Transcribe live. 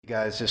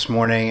Guys, this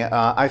morning.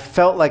 I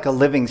felt like a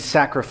living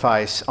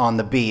sacrifice on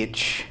the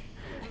beach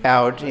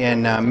out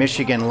in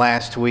Michigan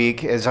last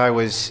week as I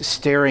was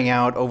staring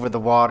out over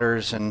the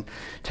waters and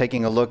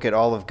taking a look at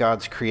all of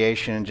God's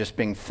creation and just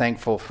being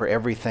thankful for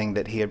everything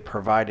that He had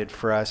provided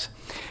for us.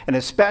 And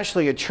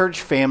especially a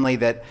church family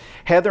that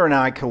Heather and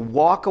I could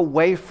walk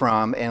away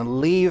from and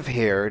leave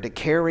here to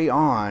carry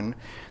on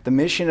the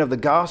mission of the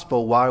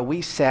gospel while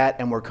we sat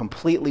and were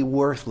completely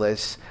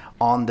worthless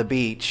on the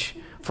beach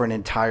for an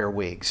entire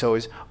week. So it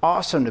was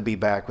awesome to be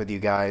back with you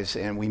guys,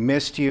 and we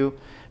missed you,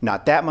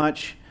 not that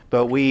much,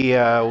 but we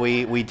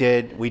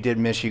did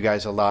miss you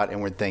guys a lot,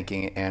 and we're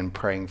thinking and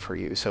praying for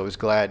you. So we were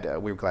glad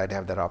to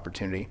have that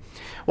opportunity.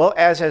 Well,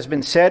 as has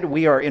been said,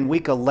 we are in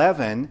week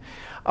 11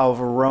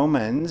 of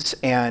Romans,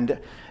 and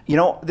you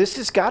know, this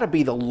has got to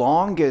be the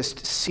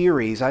longest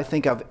series I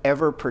think I've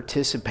ever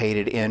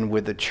participated in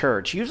with the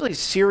church. Usually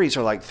series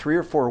are like 3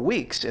 or 4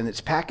 weeks, and it's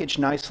packaged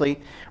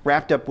nicely,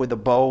 wrapped up with a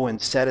bow and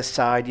set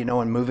aside, you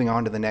know, and moving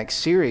on to the next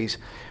series.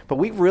 But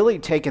we've really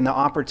taken the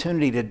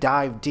opportunity to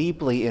dive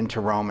deeply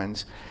into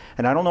Romans.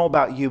 And I don't know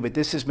about you, but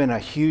this has been a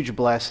huge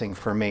blessing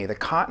for me. The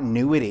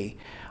continuity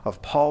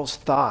of Paul's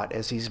thought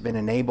as he's been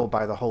enabled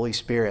by the Holy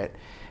Spirit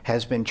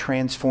has been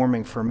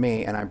transforming for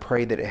me, and I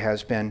pray that it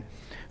has been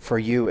for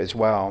you as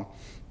well.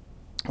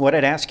 What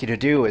I'd ask you to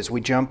do as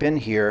we jump in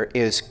here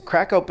is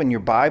crack open your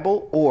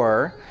Bible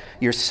or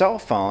your cell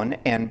phone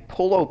and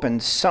pull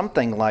open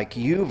something like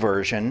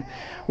YouVersion,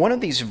 one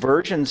of these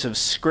versions of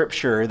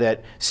Scripture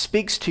that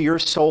speaks to your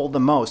soul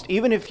the most.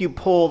 Even if you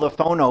pull the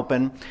phone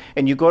open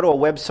and you go to a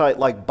website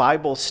like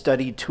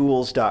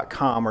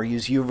BibleStudyTools.com or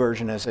use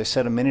YouVersion, as I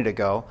said a minute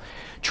ago,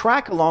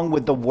 track along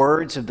with the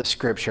words of the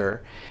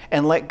Scripture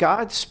and let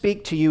God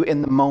speak to you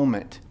in the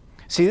moment.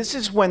 See, this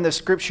is when the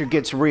Scripture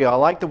gets real. I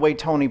like the way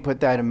Tony put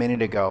that a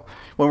minute ago.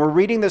 When we're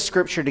reading the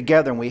Scripture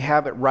together and we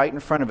have it right in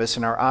front of us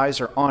and our eyes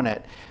are on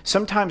it,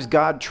 sometimes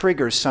God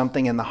triggers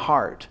something in the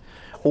heart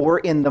or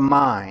in the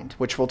mind,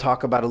 which we'll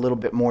talk about a little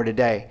bit more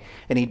today.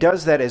 And He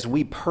does that as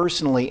we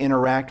personally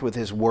interact with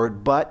His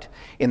Word, but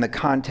in the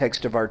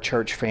context of our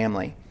church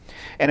family.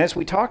 And as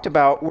we talked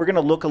about, we're going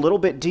to look a little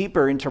bit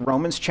deeper into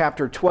Romans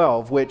chapter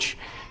 12, which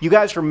you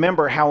guys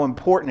remember how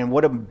important and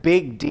what a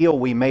big deal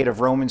we made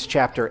of Romans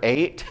chapter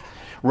 8.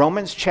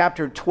 Romans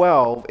chapter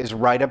 12 is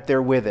right up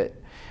there with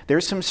it.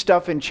 There's some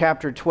stuff in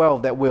chapter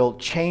 12 that will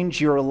change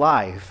your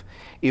life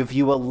if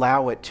you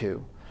allow it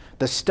to.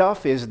 The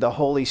stuff is the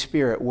Holy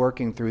Spirit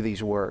working through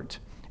these words.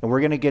 And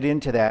we're going to get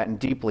into that and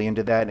deeply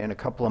into that in a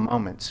couple of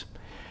moments.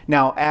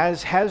 Now,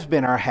 as has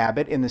been our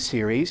habit in the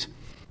series,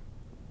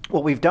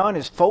 what we've done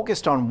is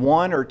focused on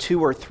 1 or 2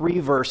 or 3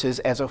 verses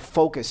as a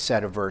focus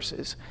set of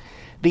verses.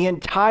 The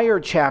entire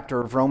chapter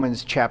of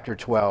Romans chapter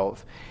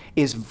 12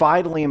 is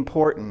vitally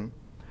important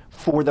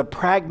for the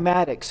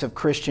pragmatics of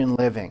Christian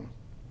living.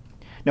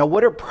 Now,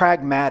 what are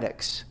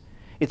pragmatics?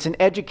 It's an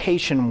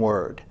education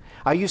word.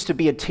 I used to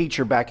be a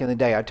teacher back in the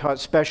day. I taught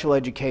special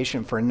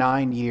education for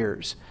 9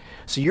 years.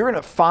 So you're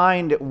going to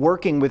find,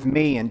 working with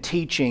me and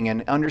teaching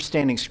and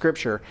understanding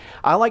Scripture,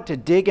 I like to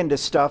dig into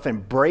stuff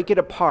and break it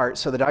apart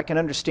so that I can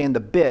understand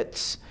the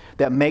bits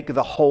that make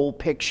the whole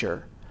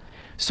picture.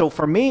 So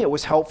for me, it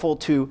was helpful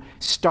to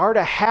start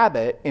a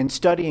habit in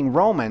studying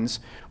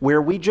Romans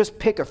where we just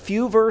pick a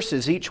few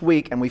verses each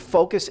week and we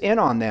focus in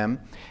on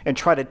them and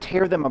try to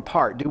tear them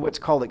apart, do what's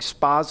called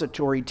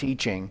expository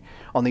teaching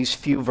on these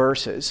few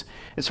verses.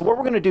 And so what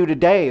we're going to do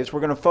today is we're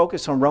going to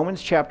focus on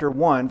Romans chapter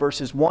 1,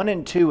 verses 1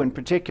 and 2 in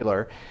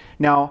particular.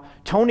 Now,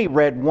 Tony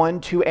read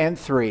 1, 2, and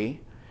 3.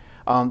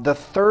 The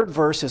third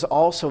verse is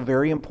also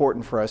very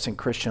important for us in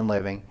Christian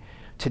living.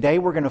 Today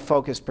we're going to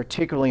focus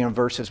particularly on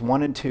verses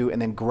 1 and 2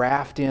 and then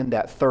graft in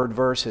that third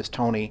verse as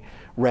Tony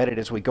read it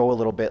as we go a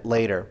little bit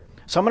later.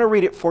 So I'm going to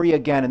read it for you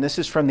again, and this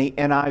is from the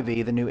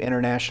NIV, the New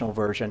International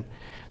Version.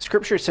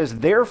 Scripture says,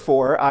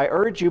 "Therefore I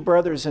urge you,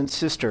 brothers and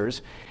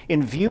sisters,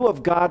 in view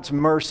of God's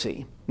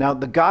mercy." Now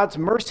the God's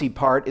mercy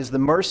part is the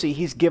mercy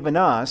He's given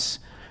us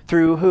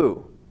through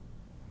who?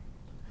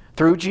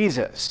 Through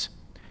Jesus.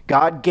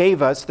 God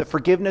gave us the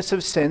forgiveness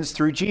of sins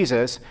through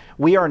Jesus.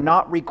 We are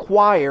not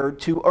required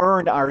to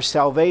earn our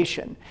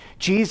salvation.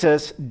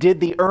 Jesus did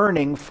the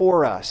earning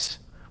for us.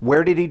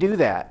 Where did He do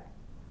that?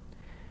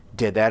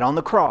 Did that on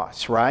the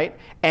cross, right?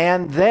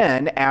 And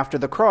then after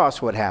the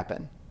cross, what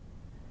happened?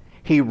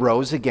 He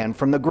rose again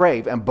from the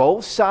grave. And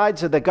both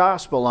sides of the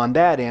gospel on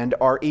that end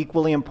are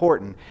equally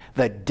important.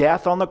 The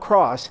death on the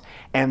cross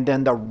and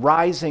then the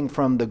rising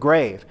from the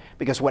grave.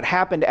 Because what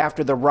happened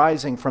after the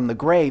rising from the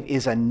grave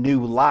is a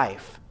new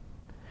life.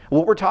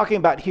 What we're talking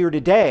about here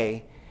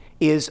today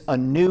is a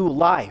new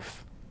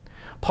life.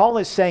 Paul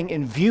is saying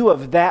in view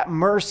of that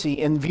mercy,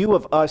 in view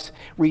of us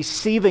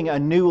receiving a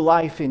new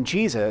life in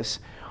Jesus,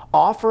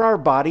 offer our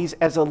bodies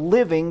as a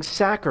living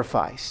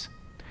sacrifice.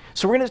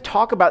 So we're going to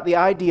talk about the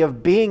idea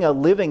of being a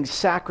living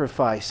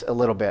sacrifice a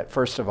little bit,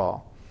 first of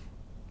all.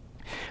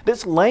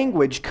 This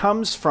language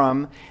comes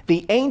from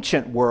the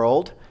ancient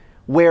world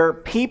where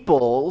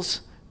people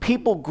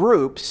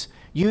groups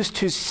used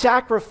to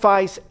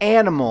sacrifice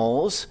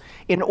animals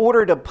in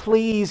order to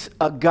please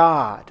a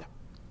god.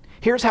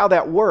 Here's how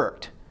that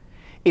worked.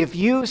 If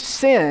you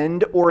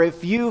sinned or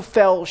if you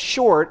fell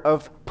short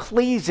of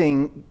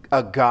pleasing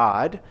a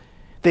God,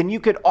 then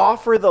you could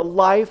offer the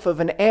life of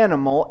an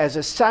animal as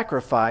a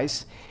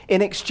sacrifice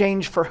in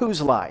exchange for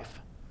whose life?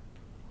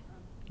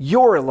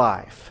 Your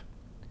life.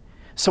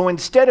 So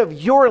instead of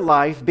your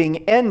life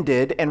being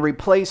ended and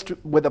replaced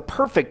with a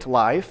perfect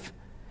life,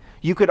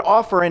 you could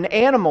offer an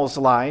animal's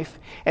life,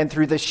 and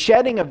through the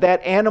shedding of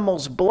that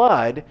animal's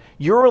blood,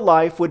 your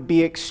life would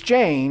be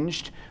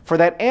exchanged for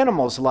that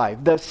animal's life.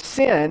 The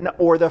sin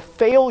or the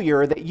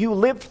failure that you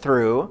lived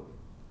through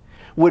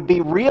would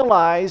be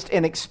realized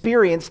and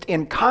experienced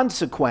in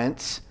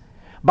consequence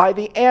by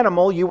the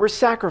animal you were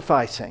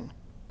sacrificing.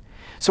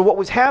 So what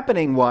was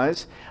happening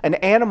was an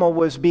animal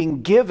was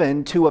being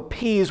given to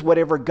appease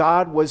whatever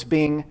God was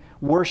being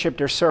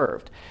worshiped or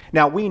served.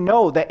 Now we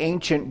know the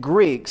ancient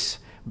Greeks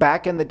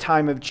back in the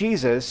time of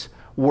Jesus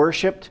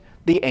worshiped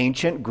the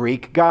ancient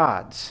Greek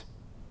gods.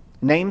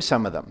 Name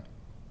some of them.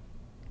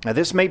 Now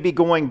this may be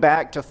going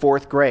back to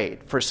 4th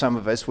grade for some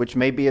of us, which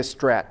may be a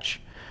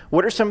stretch.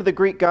 What are some of the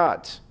Greek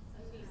gods?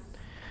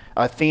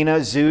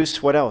 Athena,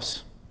 Zeus, what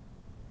else?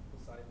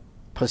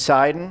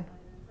 Poseidon,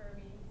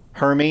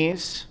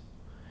 Hermes.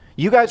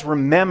 You guys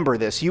remember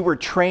this. You were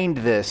trained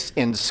this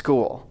in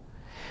school.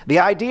 The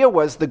idea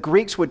was the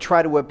Greeks would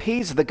try to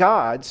appease the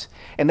gods,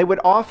 and they would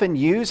often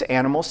use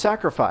animal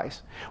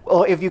sacrifice.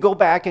 Well, if you go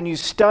back and you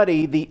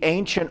study the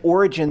ancient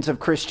origins of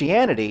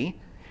Christianity,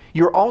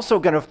 you're also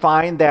going to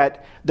find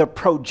that the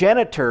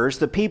progenitors,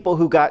 the people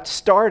who got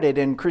started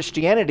in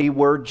Christianity,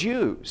 were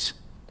Jews.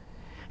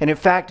 And in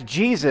fact,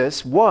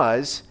 Jesus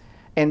was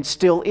and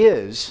still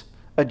is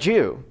a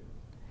Jew.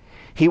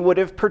 He would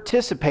have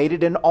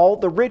participated in all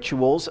the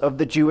rituals of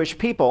the Jewish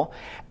people,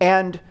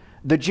 and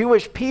the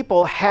Jewish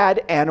people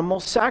had animal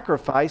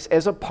sacrifice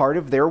as a part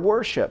of their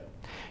worship.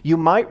 You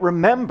might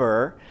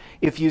remember,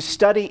 if you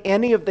study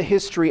any of the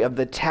history of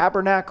the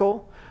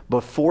tabernacle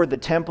before the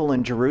temple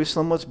in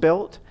Jerusalem was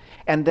built,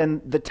 and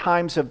then the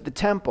times of the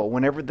temple,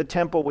 whenever the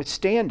temple was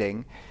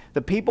standing,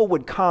 the people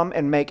would come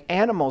and make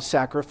animal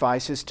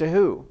sacrifices to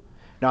who?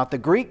 Not the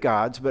Greek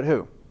gods, but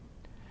who?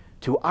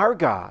 To our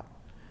God,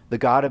 the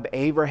God of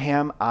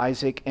Abraham,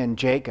 Isaac, and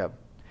Jacob.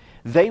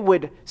 They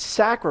would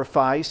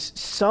sacrifice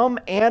some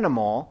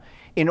animal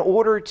in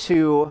order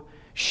to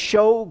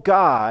show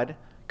God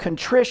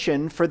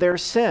contrition for their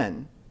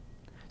sin.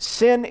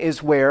 Sin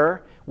is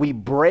where we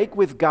break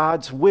with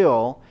God's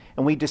will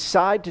and we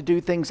decide to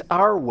do things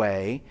our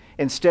way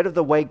instead of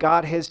the way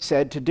God has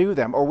said to do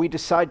them, or we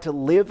decide to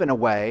live in a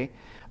way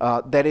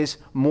that is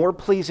more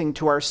pleasing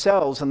to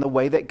ourselves than the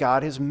way that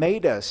God has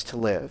made us to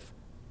live.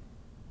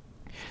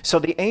 So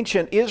the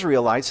ancient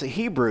Israelites, the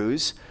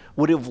Hebrews,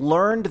 would have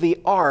learned the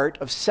art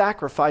of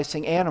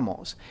sacrificing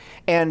animals.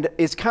 And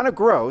it's kind of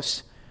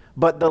gross,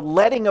 but the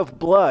letting of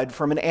blood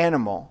from an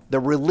animal, the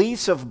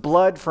release of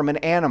blood from an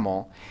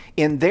animal,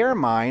 in their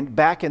mind,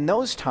 back in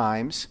those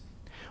times,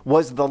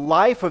 was the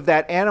life of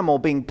that animal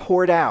being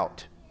poured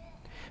out.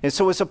 And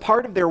so as a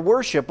part of their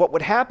worship, what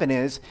would happen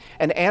is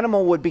an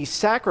animal would be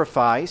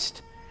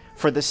sacrificed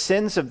for the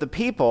sins of the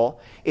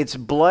people, its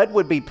blood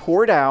would be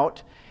poured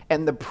out,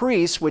 and the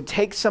priests would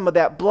take some of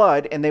that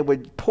blood and they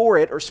would pour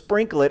it or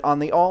sprinkle it on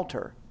the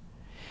altar.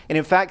 And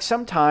in fact,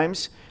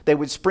 sometimes they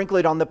would sprinkle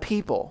it on the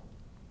people.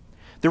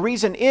 The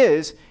reason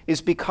is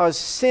because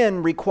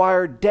sin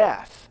required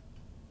death.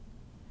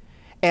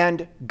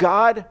 And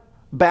God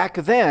back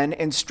then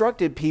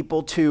instructed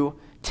people to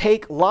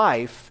take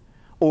life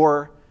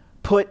or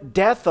put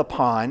death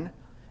upon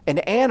an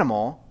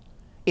animal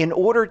in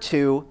order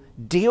to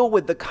deal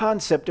with the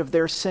concept of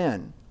their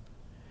sin.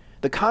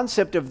 The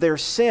concept of their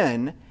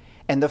sin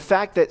and the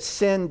fact that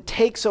sin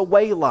takes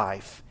away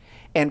life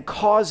and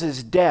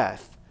causes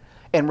death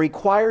and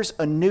requires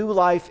a new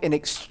life in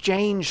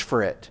exchange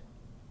for it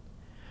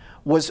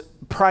was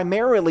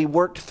primarily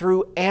worked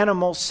through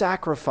animal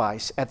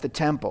sacrifice at the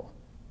temple.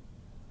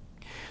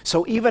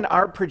 So even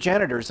our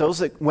progenitors, those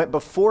that went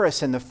before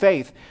us in the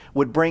faith,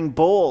 would bring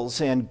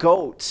bulls and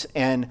goats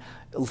and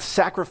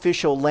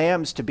sacrificial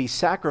lambs to be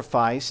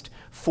sacrificed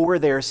for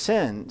their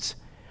sins.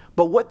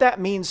 But what that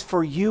means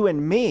for you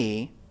and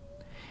me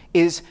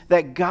is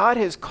that God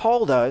has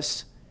called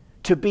us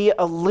to be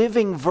a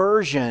living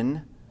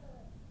version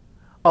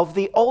of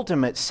the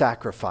ultimate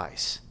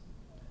sacrifice,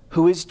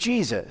 who is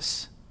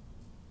Jesus.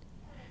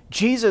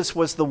 Jesus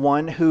was the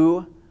one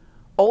who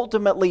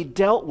ultimately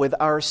dealt with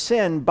our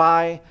sin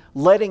by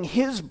letting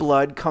his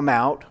blood come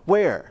out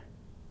where?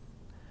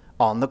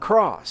 On the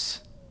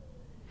cross.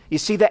 You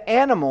see, the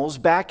animals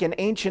back in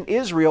ancient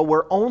Israel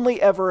were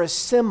only ever a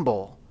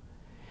symbol.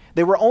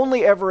 They were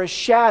only ever a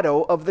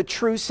shadow of the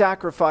true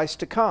sacrifice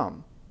to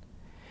come.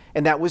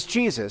 And that was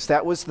Jesus.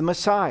 That was the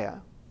Messiah.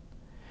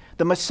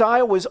 The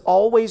Messiah was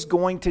always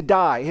going to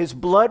die. His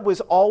blood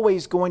was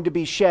always going to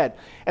be shed.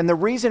 And the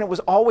reason it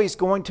was always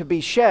going to be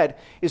shed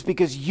is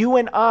because you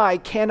and I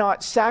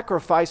cannot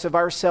sacrifice of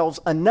ourselves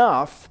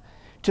enough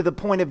to the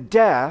point of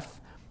death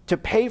to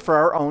pay for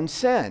our own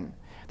sin.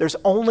 There's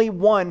only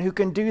one who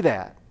can do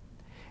that,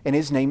 and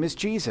his name is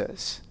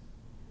Jesus.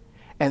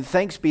 And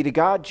thanks be to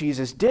God,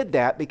 Jesus did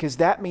that, because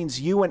that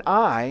means you and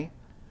I,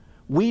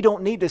 we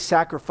don't need to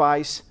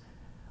sacrifice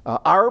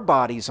our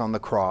bodies on the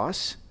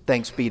cross,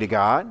 thanks be to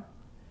God.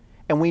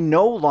 And we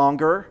no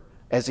longer,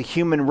 as a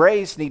human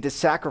race, need to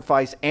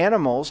sacrifice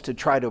animals to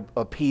try to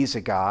appease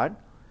a God,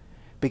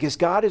 because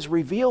God has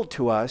revealed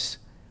to us,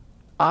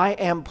 I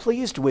am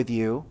pleased with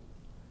you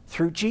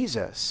through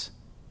Jesus.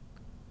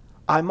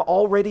 I'm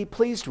already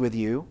pleased with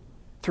you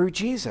through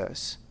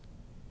Jesus.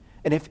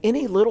 And if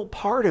any little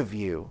part of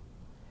you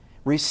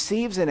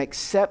receives and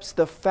accepts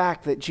the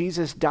fact that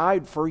Jesus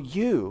died for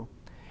you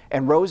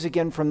and rose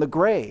again from the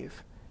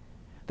grave,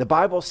 the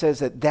Bible says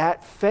that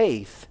that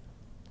faith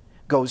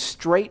goes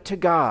straight to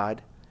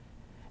God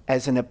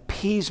as an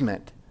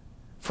appeasement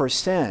for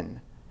sin,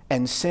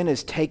 and sin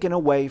is taken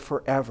away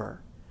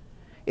forever.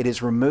 It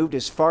is removed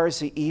as far as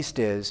the east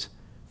is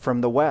from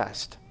the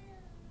west.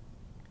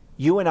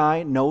 You and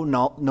I no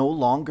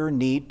longer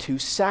need to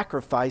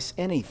sacrifice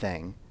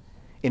anything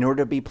in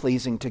order to be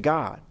pleasing to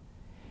God.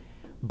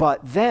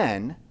 But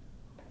then,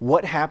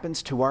 what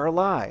happens to our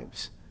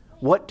lives?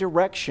 What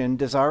direction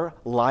does our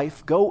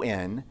life go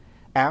in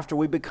after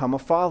we become a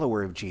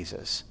follower of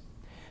Jesus?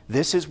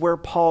 This is where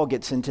Paul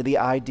gets into the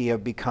idea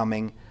of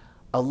becoming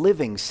a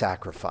living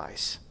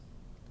sacrifice.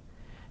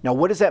 Now,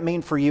 what does that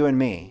mean for you and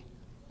me,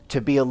 to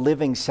be a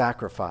living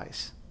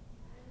sacrifice?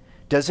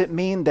 Does it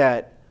mean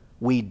that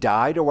we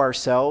die to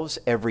ourselves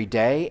every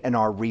day and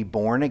are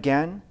reborn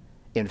again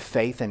in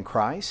faith in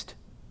Christ?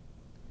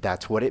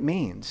 That's what it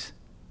means.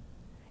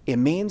 It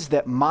means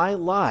that my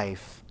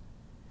life,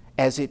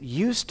 as it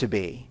used to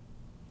be,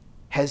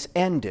 has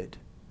ended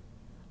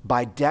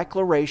by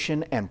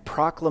declaration and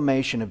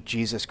proclamation of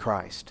Jesus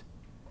Christ.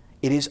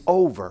 It is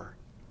over.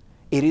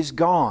 It is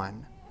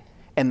gone.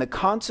 And the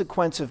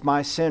consequence of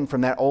my sin from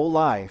that old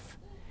life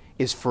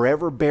is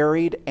forever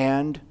buried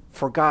and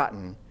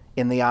forgotten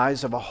in the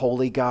eyes of a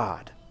holy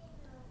God.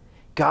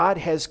 God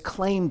has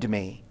claimed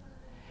me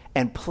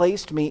and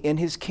placed me in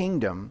his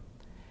kingdom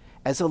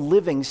as a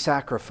living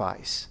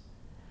sacrifice,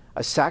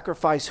 a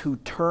sacrifice who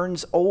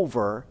turns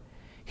over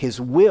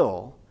his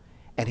will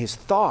and his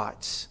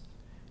thoughts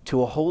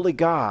to a holy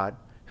God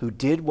who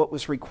did what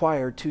was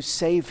required to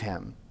save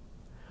him,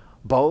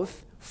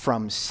 both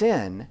from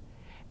sin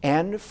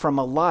and from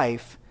a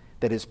life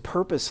that is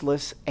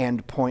purposeless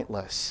and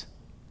pointless.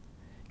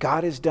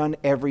 God has done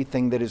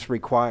everything that is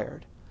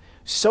required,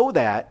 so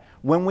that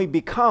when we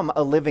become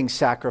a living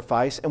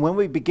sacrifice and when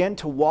we begin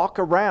to walk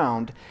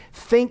around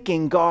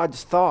thinking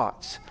God's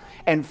thoughts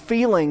and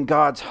feeling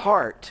God's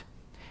heart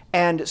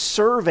and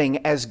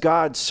serving as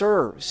God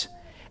serves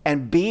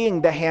and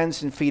being the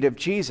hands and feet of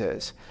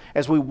Jesus,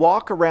 as we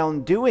walk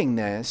around doing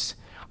this,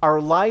 our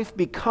life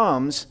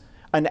becomes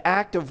an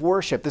act of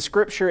worship. The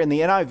scripture in the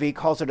NIV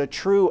calls it a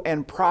true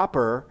and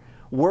proper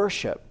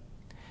worship.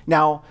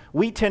 Now,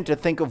 we tend to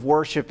think of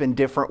worship in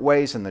different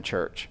ways in the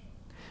church.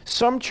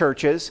 Some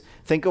churches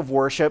think of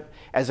worship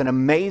as an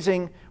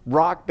amazing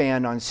rock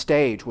band on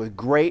stage with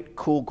great,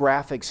 cool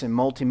graphics and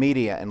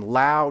multimedia and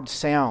loud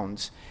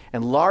sounds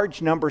and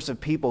large numbers of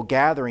people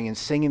gathering and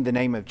singing the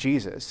name of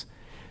Jesus.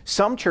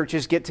 Some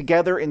churches get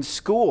together in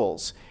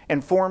schools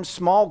and form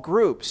small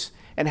groups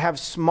and have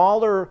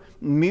smaller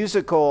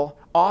musical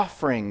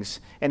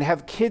offerings and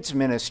have kids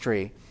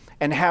ministry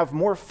and have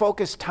more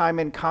focused time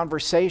in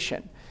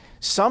conversation.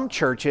 Some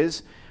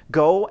churches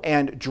go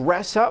and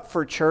dress up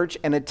for church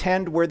and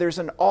attend where there's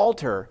an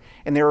altar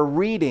and there are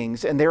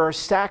readings and there are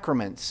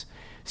sacraments.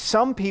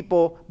 Some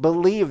people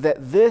believe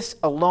that this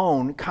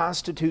alone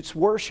constitutes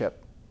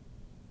worship.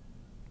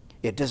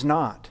 It does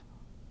not.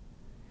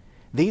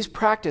 These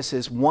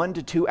practices, 1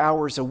 to 2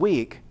 hours a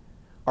week,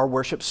 are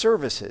worship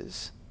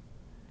services.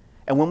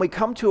 And when we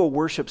come to a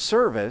worship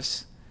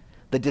service,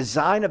 the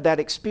design of that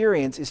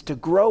experience is to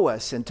grow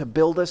us and to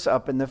build us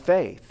up in the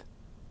faith.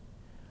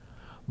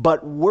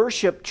 But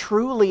worship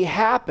truly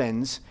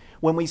happens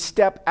when we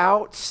step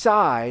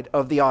outside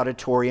of the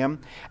auditorium,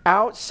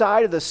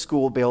 outside of the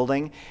school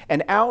building,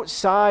 and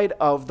outside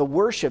of the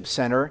worship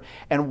center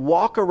and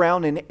walk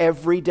around in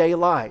everyday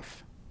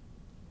life.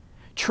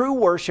 True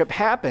worship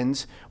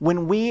happens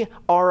when we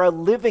are a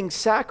living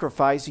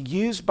sacrifice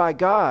used by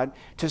God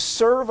to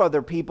serve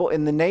other people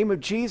in the name of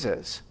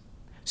Jesus,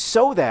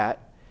 so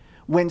that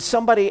when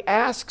somebody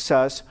asks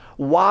us,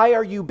 "Why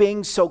are you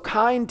being so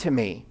kind to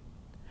me?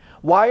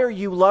 Why are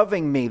you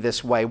loving me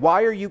this way?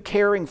 Why are you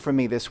caring for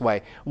me this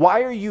way?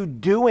 Why are you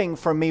doing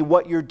for me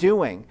what you're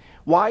doing?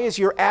 Why is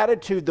your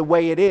attitude the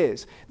way it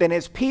is?" Then,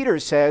 as Peter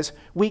says,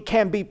 we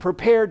can be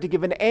prepared to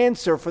give an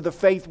answer for the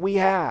faith we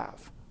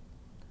have.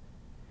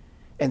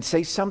 And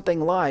say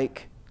something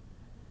like,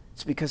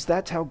 "It's because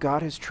that's how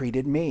God has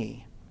treated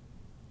me.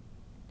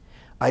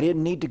 I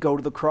didn't need to go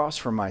to the cross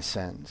for my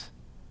sins.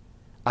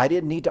 I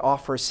didn't need to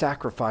offer a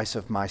sacrifice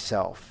of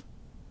myself.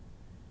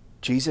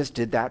 Jesus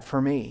did that for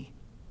me.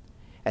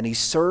 And he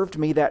served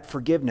me that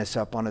forgiveness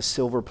up on a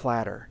silver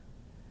platter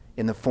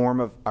in the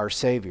form of our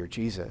Savior,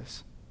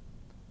 Jesus."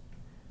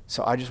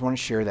 So I just want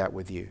to share that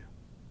with you.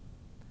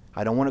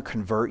 I don't want to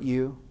convert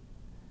you.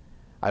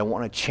 I don't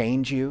want to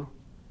change you.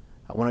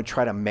 I want to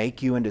try to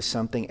make you into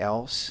something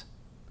else,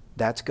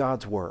 that's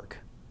God's work.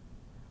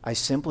 I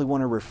simply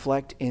want to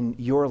reflect in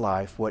your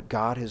life what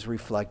God has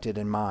reflected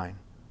in mine.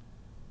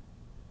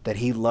 That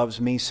He loves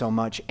me so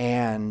much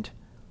and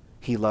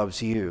He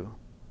loves you.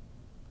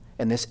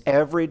 And this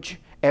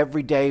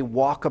everyday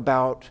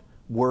walkabout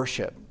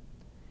worship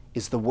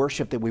is the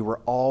worship that we were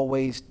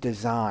always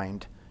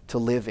designed to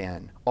live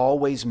in,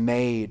 always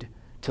made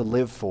to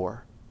live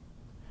for,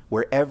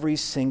 where every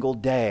single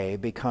day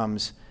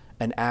becomes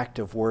an act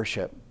of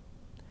worship.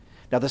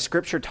 Now, the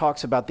scripture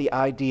talks about the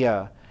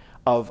idea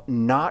of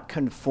not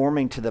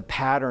conforming to the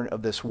pattern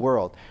of this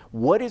world.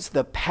 What is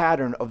the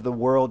pattern of the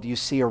world you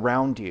see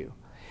around you?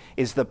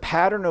 Is the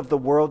pattern of the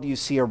world you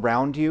see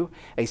around you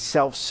a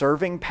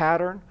self-serving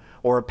pattern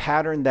or a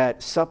pattern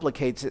that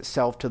supplicates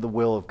itself to the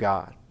will of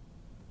God?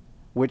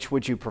 Which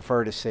would you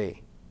prefer to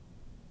see?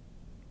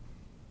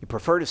 You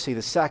prefer to see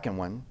the second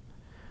one,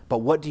 but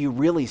what do you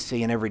really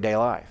see in everyday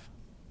life?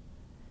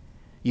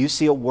 You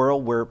see a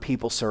world where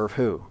people serve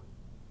who?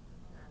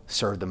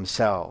 Serve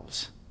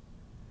themselves.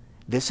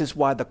 This is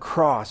why the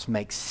cross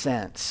makes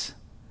sense.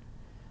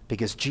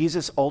 Because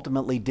Jesus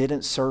ultimately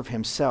didn't serve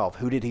himself.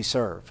 Who did he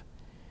serve?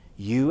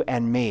 You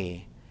and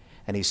me.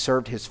 And he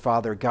served his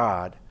Father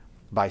God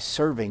by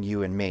serving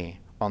you and me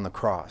on the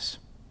cross.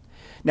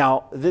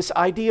 Now, this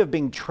idea of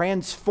being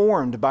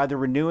transformed by the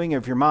renewing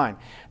of your mind,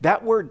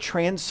 that word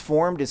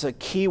transformed is a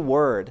key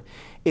word.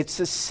 It's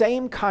the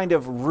same kind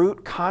of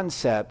root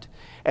concept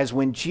as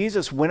when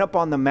Jesus went up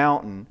on the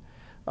mountain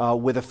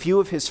with a few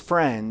of his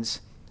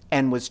friends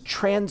and was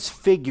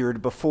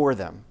transfigured before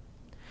them.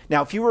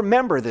 Now, if you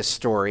remember this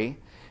story,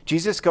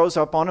 Jesus goes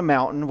up on a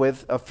mountain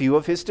with a few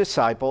of his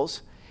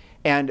disciples,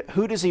 and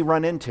who does he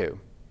run into?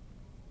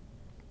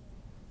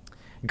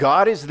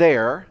 God is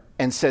there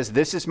and says,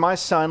 "This is my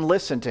son,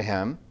 listen to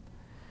him."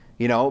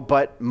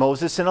 But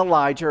Moses and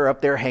Elijah are up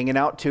there hanging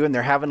out too, and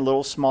they're having a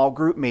little small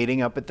group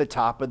meeting up at the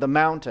top of the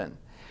mountain.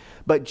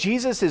 But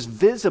Jesus is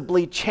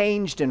visibly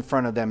changed in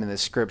front of them in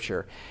this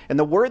scripture. And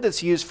the word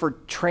that's used for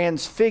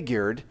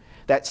transfigured,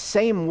 that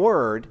same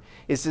word,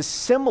 is a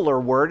similar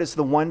word as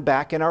the one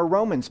back in our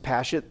Romans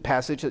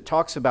passage that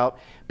talks about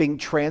being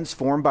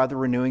transformed by the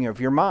renewing of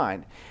your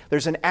mind.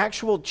 There's an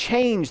actual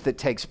change that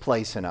takes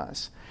place in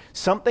us.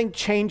 Something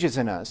changes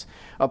in us.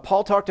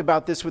 Paul talked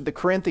about this with the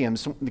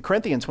Corinthians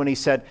when he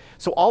said,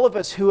 so all of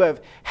us who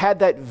have had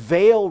that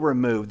veil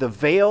removed, the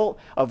veil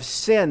of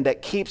sin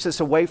that keeps us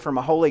away from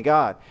a holy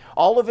God,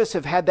 all of us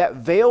have had that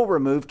veil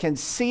removed, can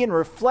see and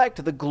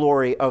reflect the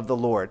glory of the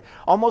Lord.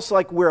 Almost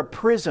like we're a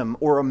prism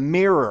or a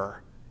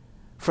mirror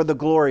for the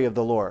glory of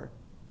the Lord.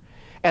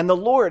 And the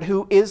Lord,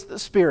 who is the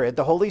Spirit,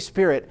 the Holy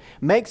Spirit,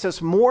 makes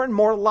us more and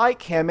more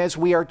like him as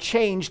we are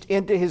changed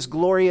into his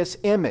glorious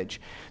image.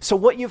 So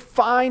what you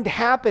find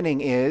happening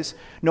is,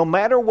 no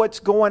matter what's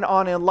going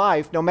on in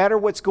life, no matter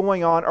what's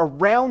going on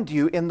around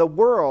you in the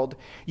world,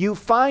 you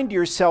find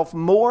yourself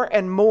more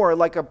and more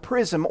like a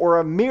prism or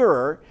a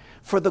mirror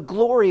for the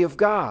glory of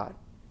God.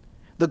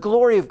 The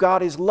glory of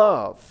God is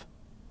love,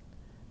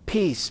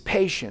 peace,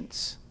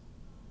 patience,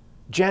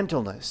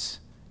 gentleness,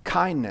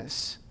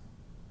 kindness,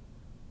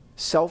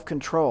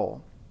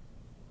 self-control.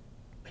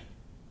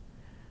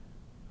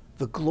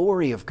 The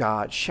glory of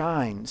God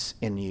shines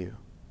in you,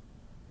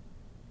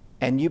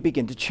 and you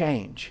begin to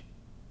change.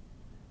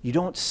 You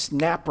don't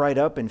snap right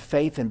up in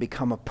faith and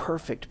become a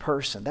perfect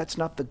person. That's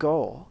not the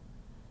goal.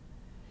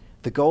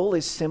 The goal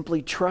is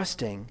simply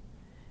trusting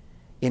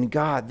in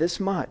God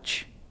this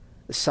much,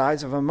 the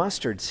size of a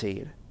mustard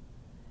seed,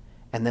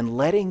 and then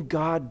letting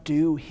God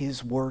do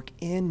his work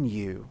in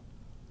you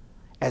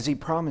as he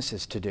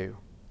promises to do.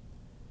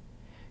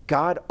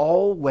 God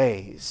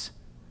always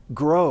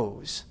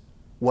grows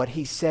what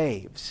he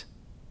saves.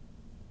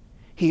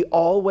 He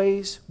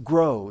always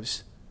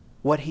grows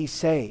what he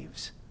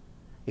saves.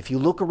 If you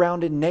look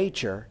around in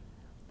nature,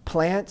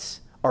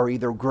 plants are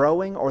either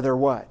growing or they're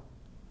what?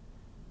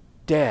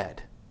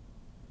 Dead.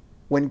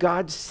 When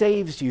God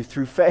saves you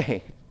through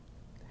faith,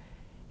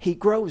 he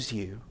grows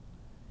you.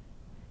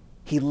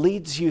 He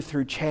leads you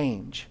through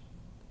change.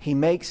 He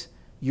makes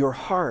your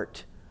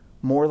heart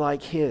more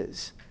like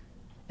his.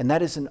 And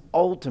that is an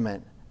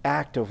ultimate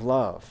act of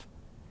love.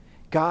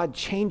 God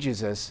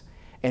changes us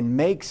and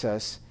makes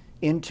us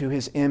into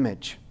his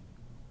image.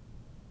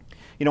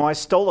 I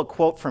stole a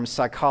quote from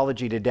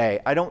Psychology Today.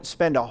 I don't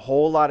spend a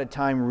whole lot of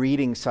time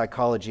reading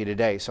Psychology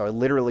Today, so I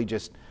literally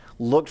just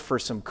looked for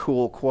some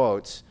cool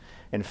quotes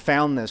and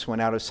found this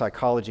one out of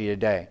Psychology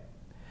Today.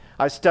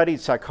 I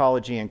studied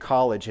psychology in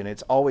college, and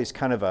it's always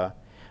kind of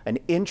an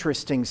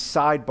interesting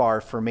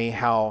sidebar for me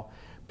how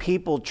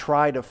people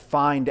try to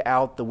find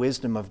out the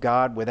wisdom of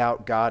God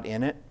without God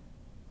in it.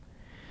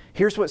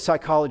 Here's what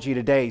Psychology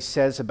Today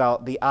says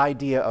about the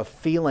idea of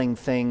feeling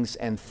things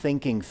and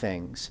thinking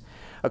things.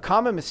 A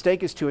common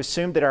mistake is to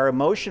assume that our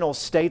emotional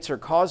states are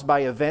caused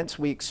by events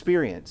we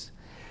experience.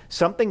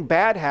 Something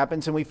bad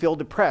happens and we feel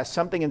depressed.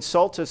 Something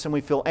insults us and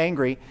we feel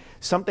angry.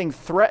 Something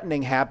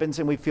threatening happens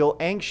and we feel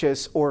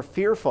anxious or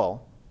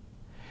fearful.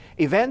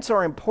 Events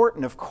are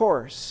important, of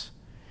course.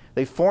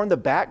 They form the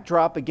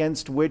backdrop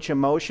against which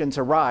emotions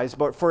arise.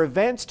 But for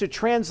events to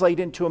translate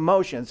into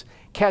emotions,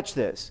 catch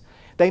this,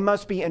 they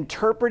must be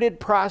interpreted,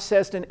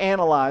 processed, and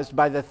analyzed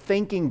by the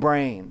thinking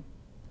brain.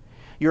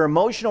 Your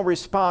emotional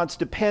response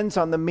depends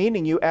on the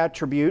meaning you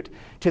attribute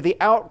to the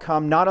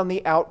outcome, not on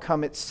the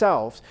outcome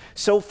itself.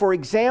 So, for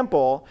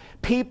example,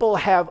 people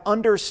have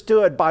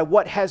understood by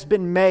what has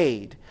been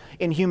made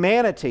in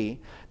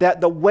humanity that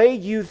the way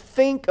you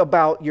think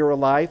about your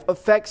life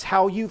affects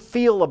how you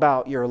feel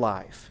about your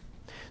life.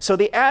 So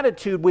the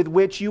attitude with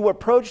which you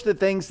approach the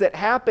things that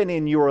happen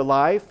in your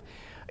life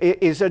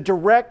is a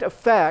direct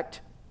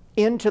effect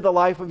into the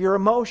life of your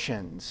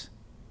emotions.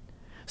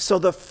 So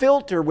the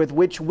filter with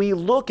which we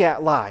look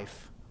at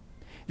life,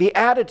 the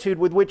attitude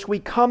with which we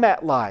come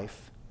at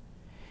life,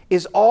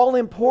 is all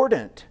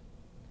important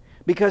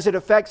because it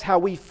affects how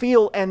we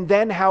feel and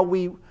then how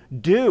we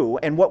do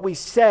and what we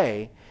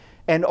say,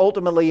 and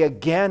ultimately,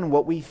 again,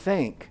 what we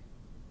think.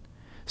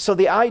 So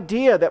the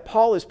idea that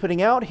Paul is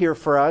putting out here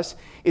for us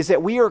is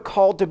that we are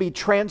called to be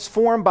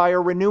transformed by a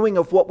renewing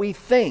of what we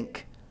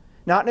think,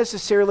 not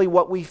necessarily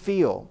what we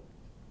feel.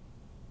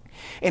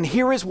 And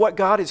here is what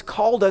God has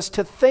called us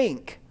to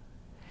think.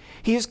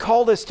 He has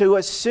called us to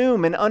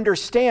assume and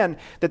understand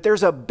that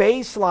there's a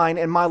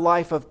baseline in my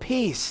life of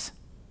peace.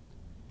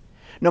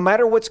 No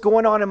matter what's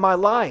going on in my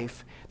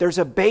life, there's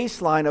a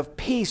baseline of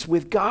peace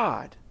with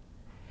God.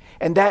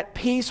 And that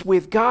peace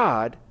with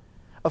God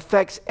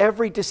affects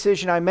every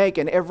decision I make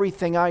and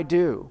everything I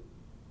do.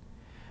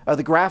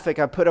 The graphic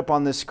I put up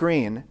on the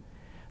screen,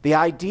 the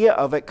idea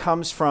of it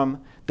comes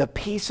from the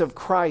peace of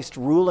Christ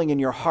ruling in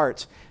your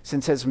hearts.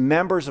 Since as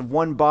members of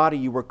one body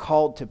you were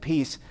called to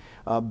peace,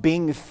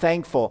 being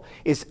thankful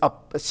is a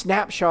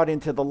snapshot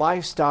into the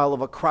lifestyle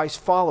of a Christ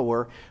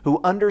follower who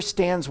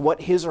understands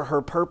what his or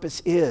her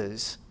purpose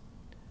is.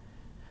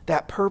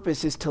 That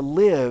purpose is to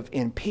live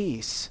in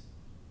peace.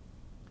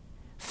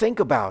 Think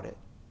about it.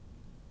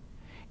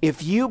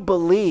 If you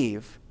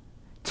believe,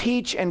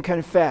 teach, and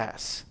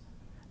confess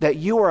that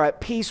you are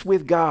at peace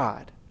with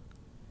God,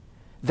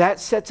 that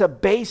sets a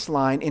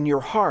baseline in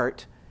your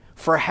heart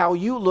for how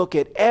you look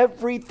at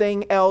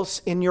everything else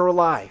in your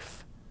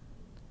life.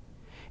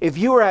 If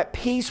you are at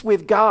peace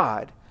with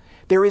God,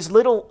 there is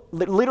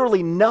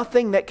literally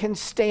nothing that can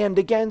stand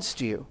against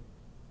you.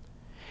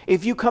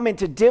 If you come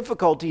into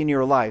difficulty in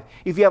your life,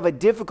 if you have a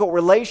difficult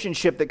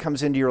relationship that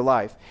comes into your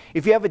life,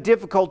 if you have a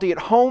difficulty at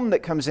home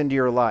that comes into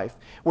your life,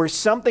 where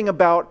something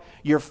about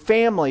your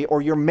family or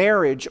your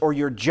marriage or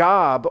your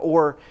job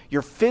or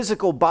your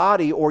physical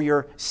body or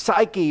your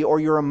psyche or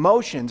your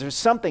emotions or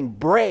something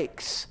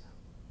breaks,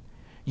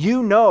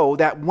 you know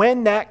that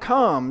when that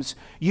comes,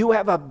 you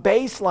have a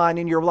baseline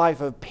in your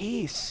life of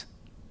peace.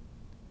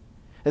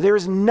 There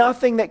is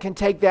nothing that can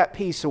take that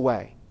peace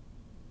away.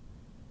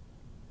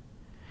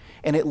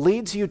 And it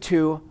leads you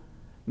to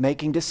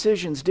making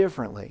decisions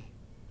differently.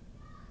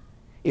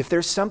 If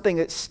there's something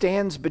that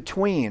stands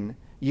between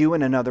you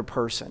and another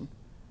person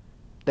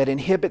that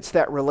inhibits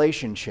that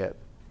relationship,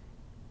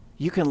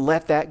 you can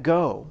let that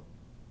go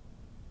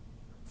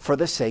for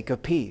the sake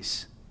of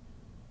peace.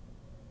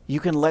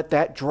 You can let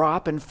that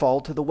drop and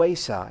fall to the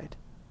wayside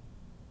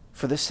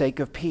for the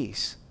sake of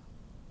peace,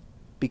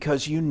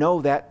 because you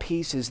know that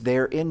peace is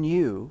there in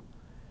you,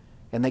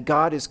 and that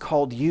God has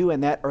called you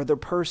and that other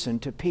person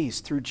to peace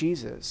through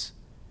Jesus.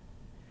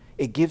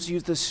 It gives you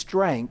the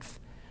strength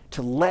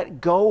to let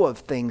go of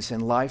things in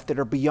life that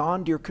are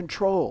beyond your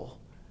control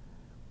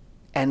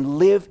and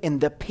live in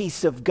the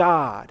peace of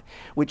God,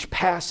 which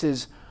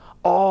passes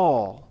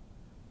all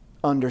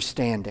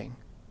understanding.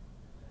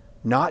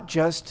 Not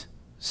just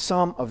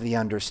some of the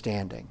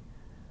understanding,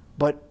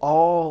 but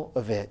all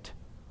of it.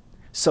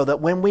 So that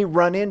when we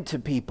run into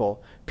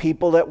people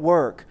at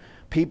work,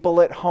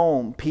 people at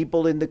home,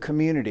 people in the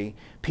community,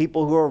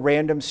 people who are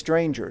random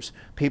strangers,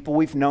 people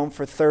we've known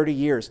for 30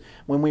 years.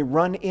 When we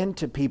run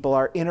into people,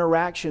 our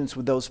interactions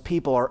with those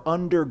people are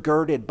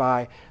undergirded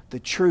by the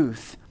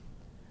truth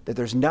that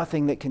there's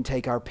nothing that can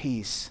take our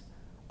peace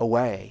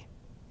away.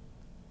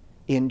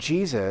 In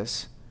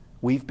Jesus,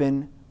 we've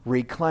been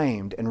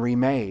reclaimed and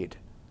remade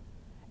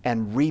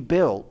and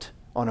rebuilt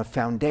on a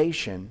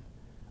foundation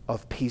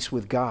of peace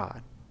with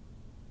God.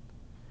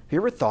 Have you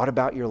ever thought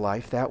about your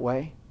life that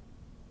way?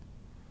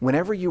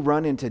 Whenever you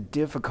run into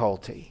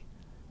difficulty,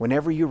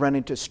 whenever you run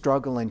into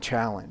struggle and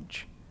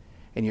challenge,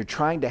 and you're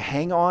trying to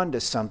hang on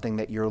to something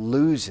that you're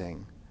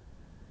losing,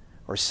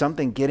 or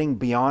something getting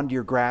beyond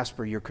your grasp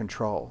or your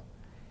control,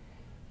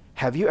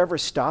 have you ever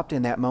stopped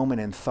in that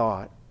moment and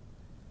thought,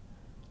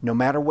 no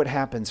matter what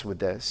happens with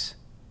this,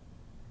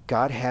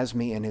 God has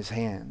me in his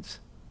hands.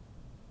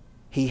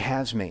 He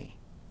has me.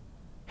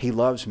 He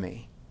loves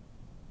me.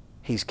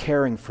 He's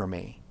caring for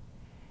me.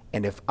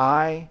 And if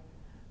I,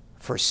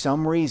 for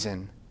some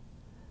reason,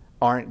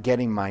 aren't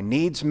getting my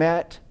needs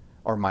met,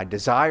 or my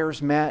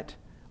desires met,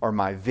 or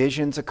my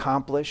visions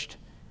accomplished,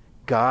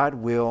 God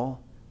will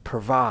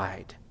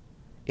provide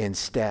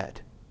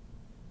instead.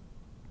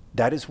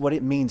 That is what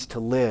it means to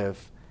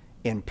live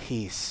in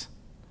peace.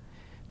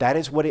 That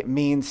is what it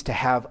means to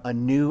have a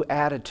new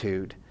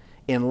attitude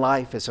in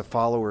life as a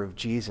follower of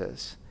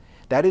Jesus.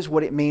 That is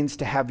what it means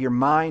to have your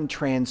mind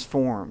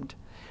transformed,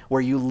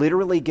 where you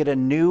literally get a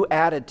new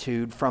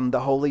attitude from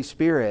the Holy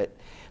Spirit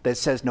that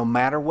says, no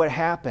matter what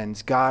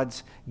happens,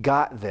 God's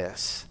got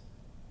this.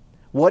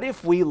 What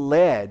if we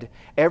led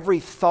every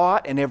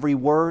thought and every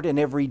word and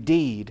every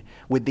deed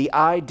with the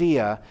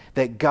idea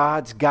that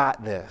God's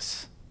got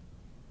this?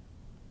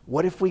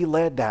 What if we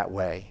led that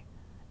way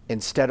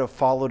instead of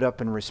followed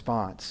up in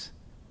response?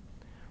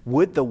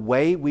 Would the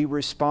way we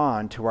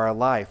respond to our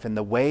life and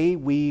the way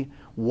we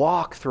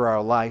walk through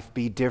our life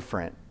be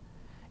different?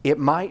 It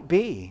might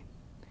be.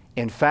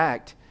 In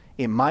fact,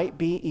 it might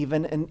be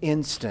even an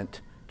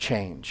instant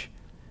change,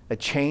 a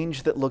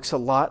change that looks a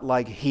lot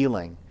like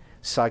healing,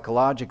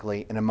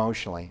 psychologically and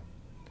emotionally.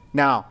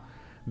 Now,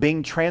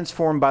 being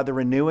transformed by the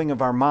renewing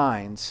of our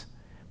minds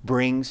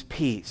brings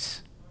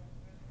peace.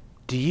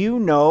 Do you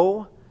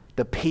know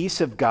the peace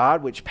of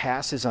God which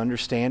passes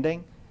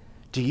understanding?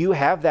 Do you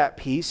have that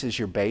peace as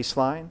your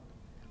baseline?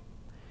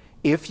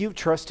 If you've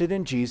trusted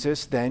in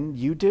Jesus, then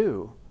you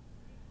do.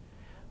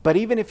 But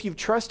even if you've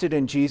trusted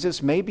in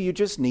Jesus, maybe you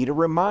just need a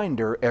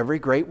reminder every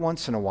great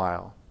once in a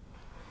while.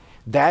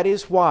 That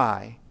is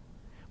why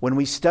when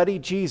we study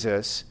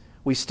Jesus,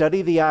 we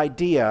study the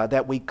idea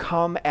that we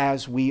come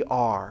as we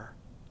are.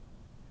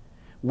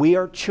 We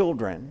are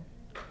children,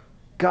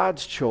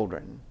 God's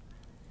children,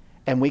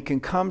 and we can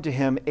come to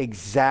Him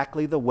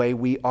exactly the way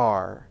we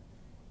are.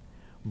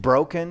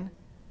 Broken,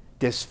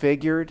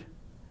 disfigured,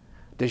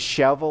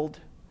 disheveled,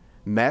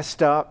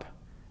 messed up,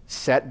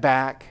 set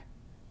back,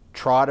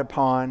 trod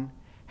upon,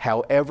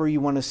 however you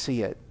want to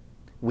see it.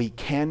 We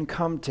can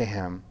come to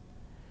Him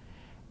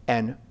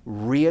and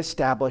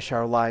reestablish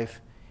our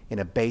life in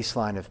a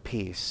baseline of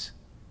peace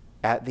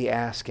at the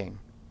asking.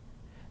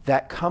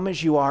 That come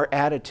as you are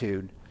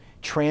attitude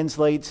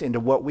translates into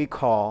what we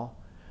call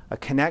a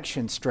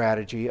connection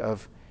strategy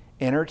of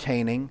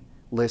entertaining,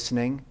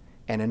 listening,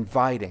 and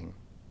inviting.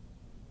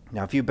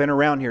 Now, if you've been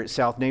around here at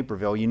South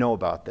Naperville, you know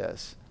about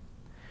this.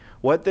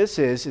 What this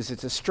is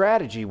it's a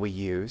strategy we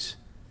use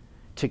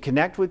to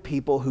connect with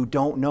people who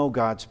don't know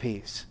God's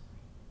peace.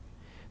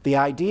 The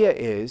idea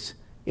is,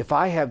 if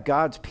I have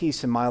God's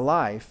peace in my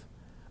life,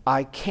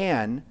 I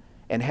can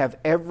and have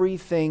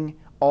everything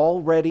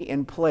already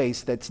in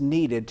place that's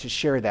needed to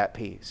share that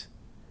peace.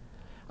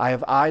 I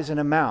have eyes and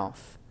a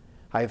mouth.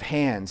 I have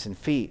hands and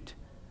feet.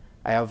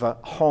 I have a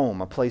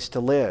home, a place to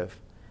live.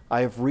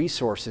 I have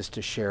resources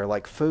to share,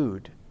 like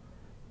food.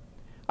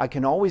 I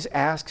can always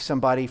ask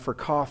somebody for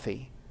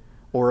coffee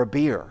or a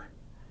beer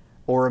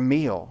or a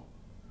meal.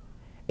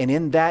 And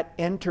in that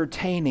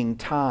entertaining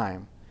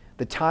time,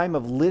 the time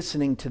of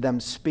listening to them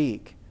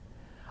speak,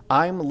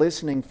 I'm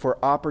listening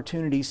for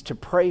opportunities to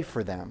pray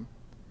for them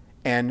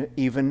and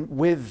even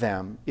with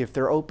them if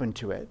they're open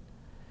to it.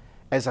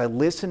 As I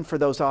listen for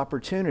those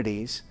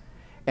opportunities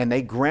and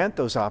they grant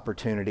those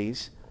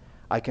opportunities,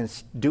 I can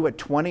do a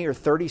 20 or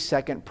 30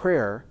 second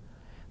prayer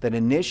that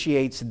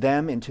initiates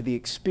them into the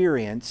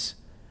experience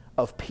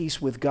of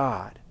peace with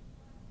God.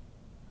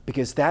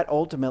 Because that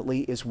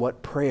ultimately is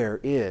what prayer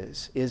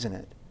is, isn't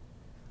it?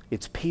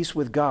 It's peace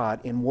with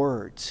God in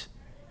words,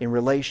 in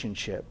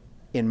relationship,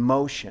 in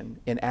motion,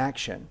 in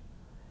action.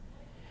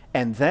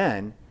 And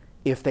then,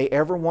 if they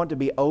ever want to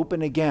be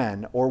open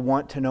again or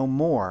want to know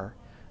more,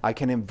 I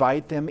can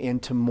invite them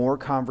into more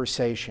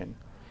conversation,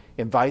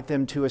 invite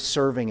them to a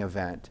serving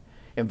event,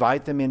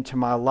 invite them into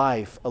my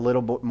life a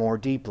little bit more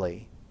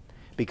deeply.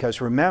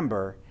 Because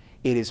remember,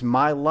 it is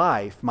my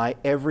life, my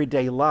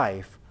everyday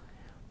life,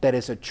 that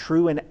is a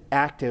true and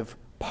active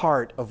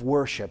part of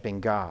worshiping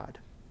God.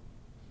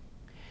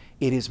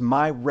 It is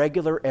my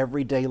regular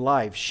everyday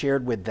life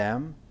shared with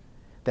them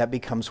that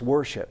becomes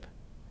worship.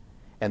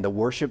 And the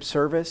worship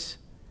service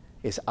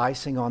is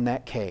icing on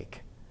that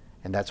cake.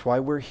 And that's why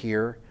we're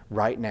here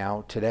right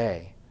now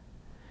today.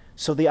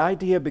 So the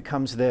idea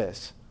becomes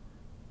this.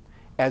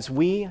 As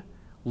we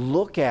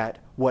look at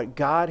what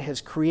God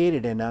has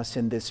created in us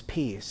in this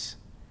peace,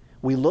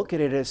 we look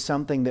at it as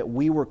something that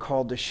we were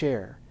called to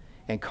share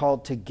and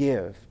called to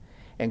give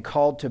and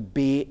called to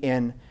be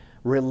in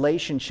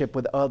relationship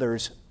with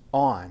others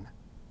on.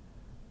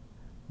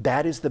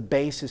 That is the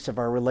basis of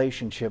our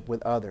relationship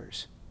with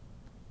others.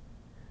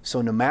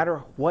 So no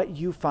matter what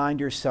you find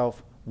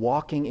yourself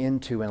walking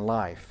into in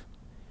life,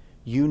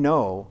 you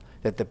know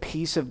that the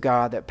peace of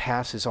God that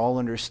passes all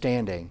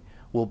understanding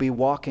will be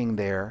walking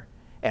there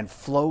and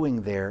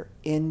flowing there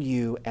in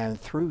you and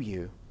through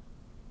you.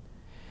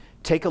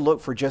 Take a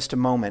look for just a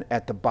moment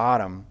at the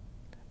bottom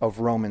of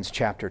Romans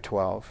chapter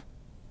 12.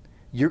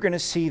 You're going to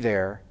see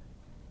there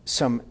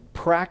some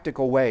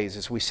practical ways,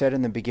 as we said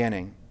in the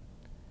beginning,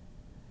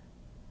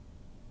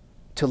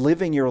 to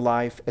living your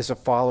life as a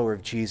follower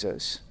of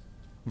Jesus.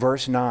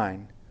 Verse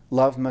 9,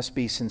 love must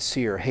be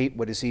sincere, hate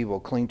what is evil,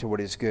 cling to what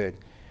is good.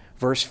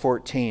 Verse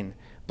 14,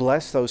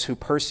 bless those who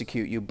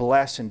persecute you,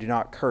 bless and do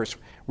not curse.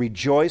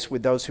 Rejoice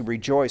with those who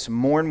rejoice,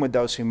 mourn with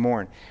those who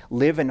mourn.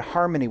 Live in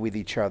harmony with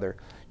each other.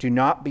 Do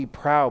not be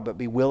proud, but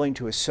be willing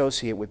to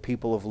associate with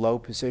people of low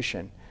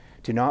position.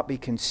 Do not be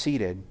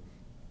conceited.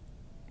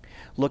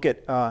 Look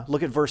at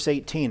verse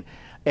 18.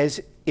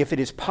 As if it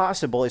is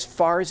possible, as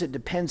far as it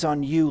depends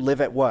on you,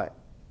 live at what?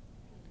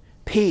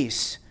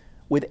 Peace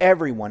with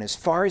everyone, as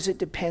far as it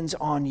depends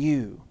on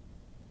you.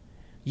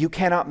 You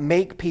cannot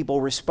make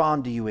people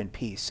respond to you in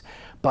peace,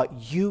 but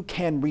you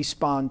can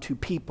respond to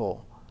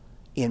people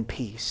in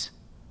peace.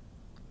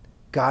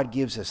 God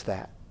gives us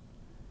that.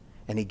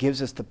 And He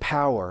gives us the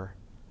power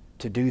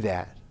to do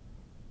that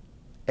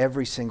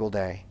every single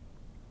day.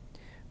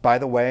 By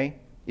the way,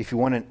 if you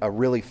want a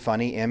really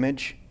funny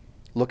image,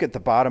 look at the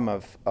bottom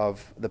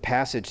of the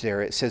passage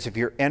there. It says, if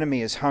your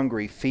enemy is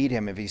hungry, feed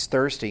him. If he's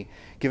thirsty,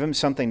 give him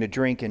something to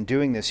drink. In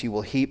doing this, you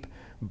will heap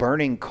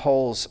burning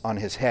coals on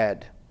his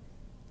head.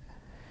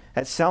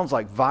 That sounds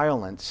like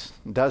violence,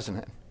 doesn't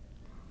it?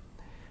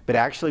 But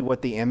actually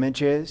what the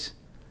image is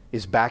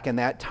back in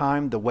that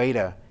time, the way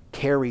to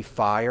carry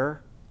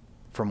fire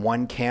from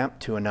one camp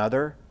to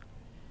another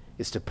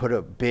is to put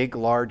a big,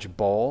 large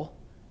bowl,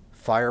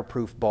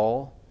 fireproof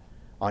bowl,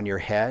 on your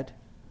head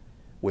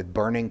with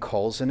burning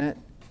coals in it,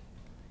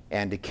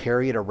 and to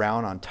carry it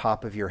around on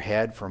top of your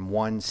head from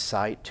one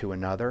site to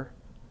another.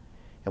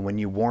 And when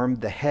you warm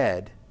the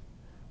head,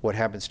 what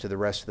happens to the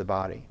rest of the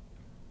body?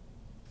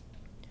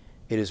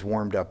 It is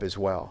warmed up as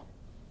well.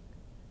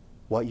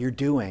 What you're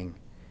doing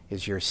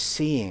is you're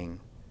seeing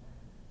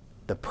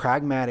the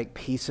pragmatic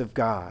peace of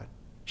God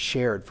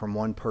shared from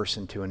one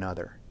person to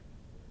another.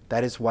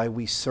 That is why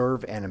we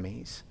serve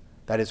enemies.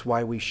 That is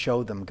why we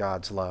show them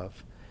God's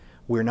love.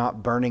 We're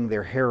not burning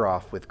their hair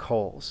off with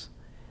coals.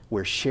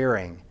 We're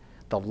sharing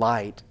the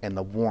light and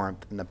the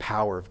warmth and the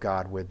power of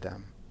God with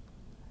them.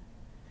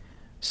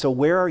 So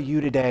where are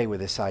you today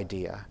with this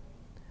idea?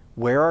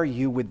 Where are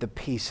you with the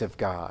peace of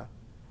God?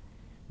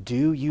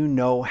 Do you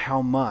know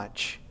how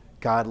much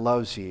God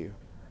loves you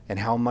and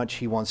how much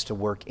He wants to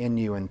work in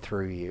you and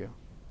through you?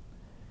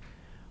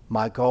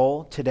 My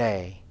goal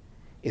today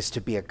is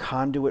to be a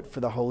conduit for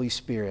the Holy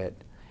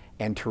Spirit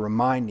and to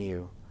remind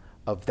you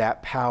of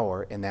that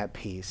power and that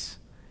peace.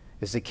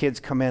 As the kids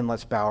come in,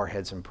 let's bow our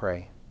heads and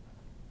pray.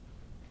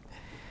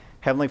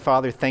 Heavenly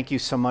Father, thank you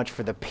so much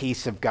for the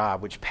peace of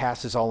God, which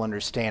passes all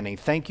understanding.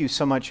 Thank you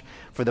so much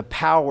for the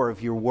power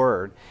of your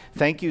word.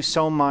 Thank you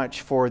so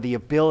much for the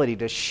ability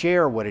to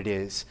share what it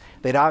is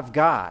that I've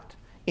got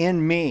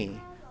in me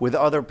with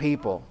other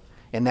people.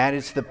 And that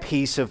is the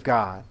peace of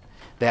God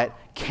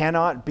that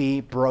cannot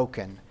be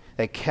broken,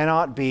 that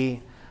cannot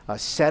be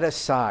set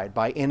aside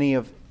by any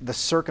of the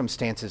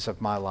circumstances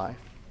of my life.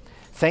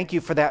 Thank you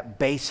for that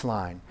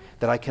baseline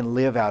that I can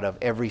live out of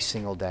every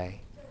single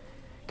day.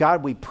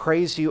 God, we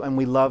praise you and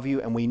we love you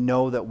and we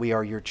know that we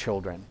are your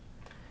children.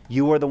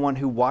 You are the one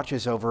who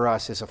watches over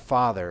us as a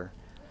father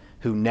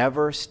who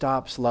never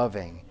stops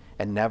loving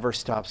and never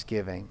stops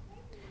giving.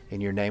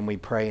 In your name we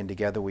pray, and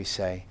together we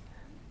say,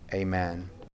 amen.